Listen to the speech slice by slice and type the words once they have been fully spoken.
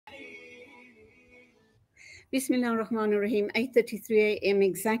Bismillah ar-Rahman ar-Rahim, 8:33 a.m.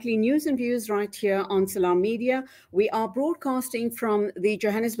 exactly. News and views right here on Salam Media. We are broadcasting from the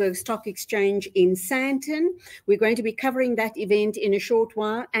Johannesburg Stock Exchange in Sandton. We're going to be covering that event in a short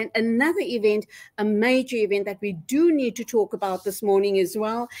while. And another event, a major event that we do need to talk about this morning as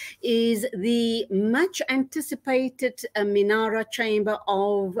well, is the much anticipated Minara Chamber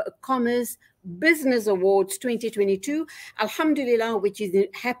of Commerce Business Awards 2022, Alhamdulillah, which is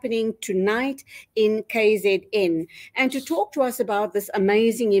happening tonight in KZN. And to talk to us about this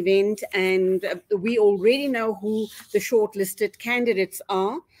amazing event, and we already know who the shortlisted candidates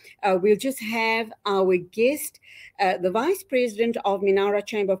are, we'll just have our guest, the Vice President of Minara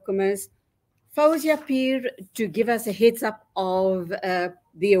Chamber of Commerce, Fawzia, to give us a heads up of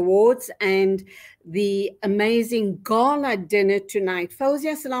the awards and the amazing gala dinner tonight.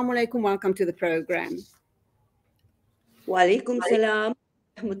 Fawzia, assalamu alaikum, welcome to the program. Wa alaikum salam,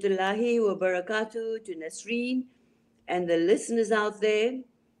 rahmatullahi wa barakatuh to Nasreen and the listeners out there.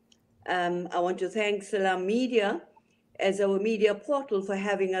 I want to thank Salam Media as our media portal for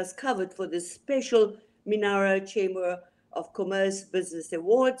having us covered for this special Minara Chamber of Commerce Business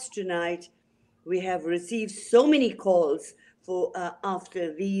Awards tonight. We have received so many calls for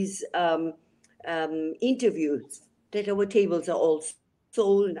after these interviews that our tables are all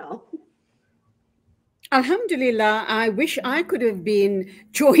sold now. Alhamdulillah, I wish I could have been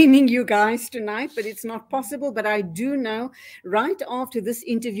joining you guys tonight, but it's not possible. But I do know right after this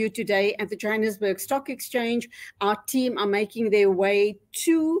interview today at the Johannesburg Stock Exchange, our team are making their way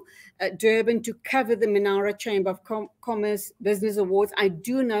to Durban to cover the Minara Chamber of Commerce Business Awards. I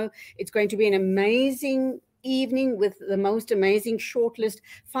do know it's going to be an amazing evening with the most amazing shortlist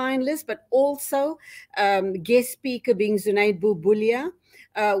finalists, but also guest speaker being Zunaid Bulbulia.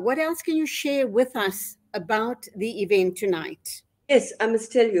 What else can you share with us about the event tonight? Yes, I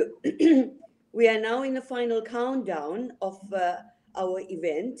must tell you, we are now in the final countdown of our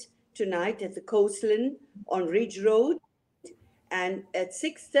event tonight at the Coastland on Ridge Road. And at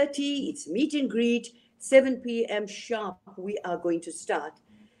 6:30, it's meet and greet, 7 p.m. sharp, we are going to start.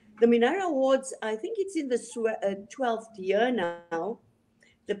 The Minara Awards, I think it's in the 12th year now.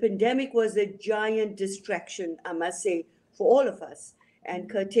 The pandemic was a giant distraction, I must say, for all of us, and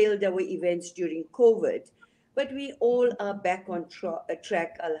curtailed our events during COVID. But we all are back on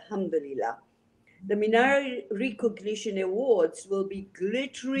track, alhamdulillah. The Minara Recognition Awards will be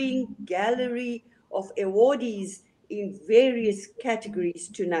glittering gallery of awardees in various categories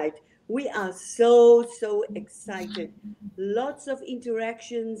tonight. We are so excited. Lots of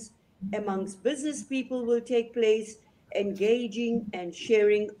interactions amongst business people will take place, engaging and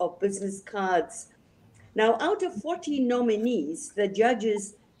sharing of business cards. Now, out of 40 nominees, the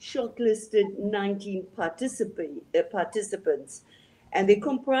judges shortlisted 19 participants, and they're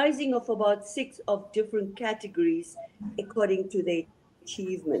comprising of about 6 of different categories according to their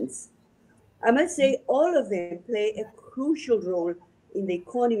achievements. I must say all of them play a crucial role in the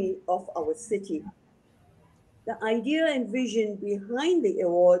economy of our city. The idea and vision behind the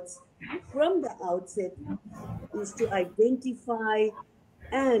awards from the outset is to identify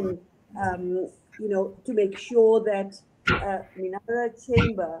and to make sure that Minara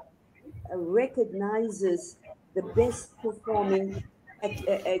Chamber recognizes the best performing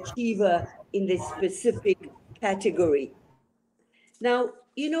achiever in this specific category. Now,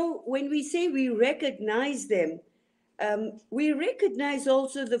 when we say we recognize them, we recognize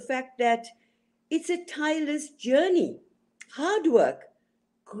also the fact that it's a tireless journey, hard work,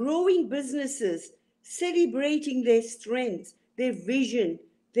 growing businesses, celebrating their strengths, their vision,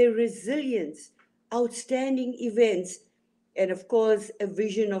 their resilience, outstanding events, and of course, a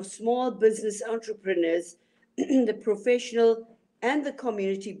vision of small business entrepreneurs, the professional and the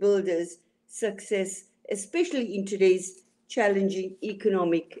community builders' success, especially in today's challenging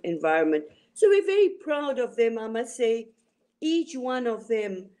economic environment. So we're very proud of them, I must say. Each one of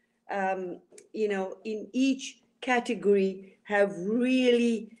them, in each category have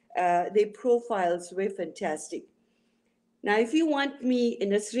really, their profiles were fantastic. Now, if you want me,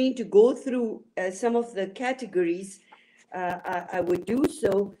 Nasreen, to go through some of the categories, I would do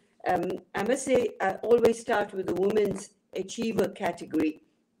so. I must say, I always start with the Women's Achiever category.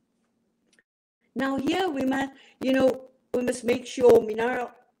 Now, here we must make sure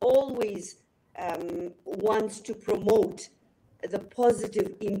Minara always wants to promote the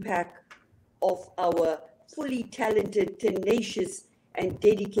positive impact of our fully talented, tenacious, and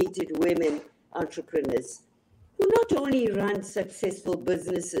dedicated women entrepreneurs who not only run successful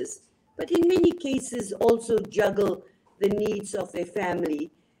businesses, but in many cases also juggle the needs of their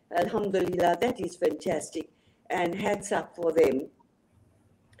family. Alhamdulillah, that is fantastic, and hats up for them.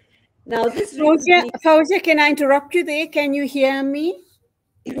 Now, this Fawzia, recognition, Fawzia, can I interrupt you there? Can you hear me?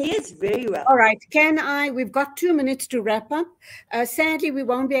 yes, very well. All right. We've got 2 minutes to wrap up. Sadly, we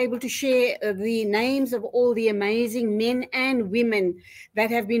won't be able to share the names of all the amazing men and women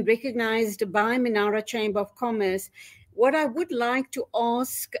that have been recognized by Minara Chamber of Commerce. What I would like to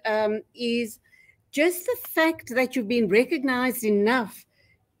ask is just the fact that you've been recognized enough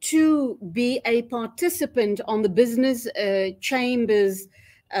to be a participant on the Business Chambers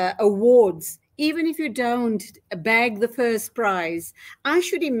awards, even if you don't bag the first prize. I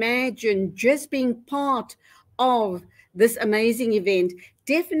should imagine just being part of this amazing event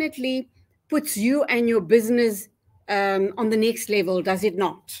definitely puts you and your business on the next level, does it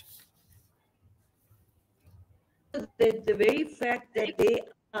not? The very fact that they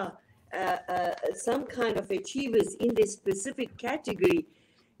are some kind of achievers in this specific category,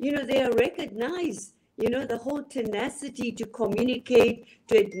 they are recognized. The whole tenacity to communicate,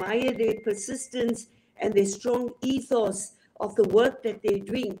 to admire their persistence and their strong ethos of the work that they're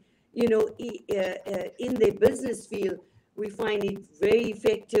doing, in their business field, we find it very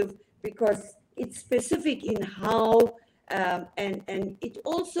effective because it's specific in how, and it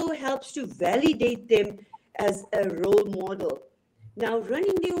also helps to validate them as a role model. Now,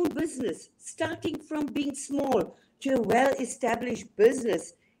 running their own business, starting from being small to a well-established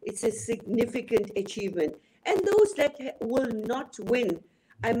business, it's a significant achievement. And those that will not win,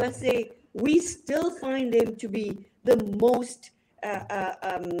 I must say, we still find them to be the most,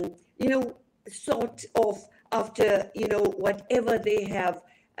 sought of after, whatever they have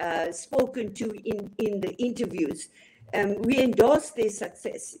spoken to in the interviews. We endorse their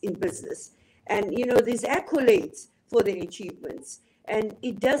success in business. And, there's accolades for their achievements. And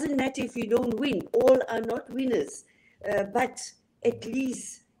it doesn't matter if you don't win. All are not winners. But at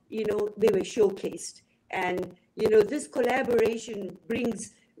least, they were showcased. And, this collaboration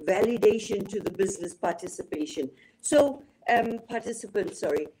brings validation to the business participation. So, participants,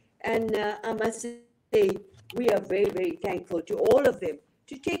 sorry. And I must say, we are very, very thankful to all of them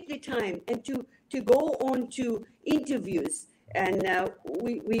to take the time and to go on to interviews. And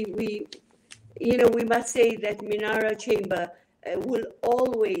we must say that Minara Chamber will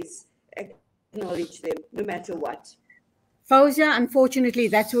always acknowledge them, no matter what. Fawzia, unfortunately,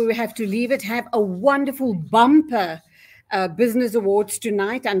 that's where we have to leave it. Have a wonderful bumper business awards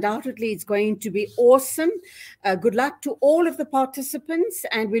tonight. Undoubtedly, it's going to be awesome. Good luck to all of the participants,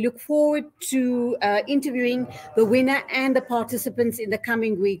 and we look forward to interviewing the winner and the participants in the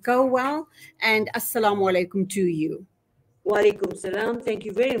coming week. Go well, and assalamu alaikum to you. Wa alaikum salam. Thank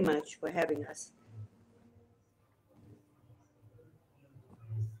you very much for having us.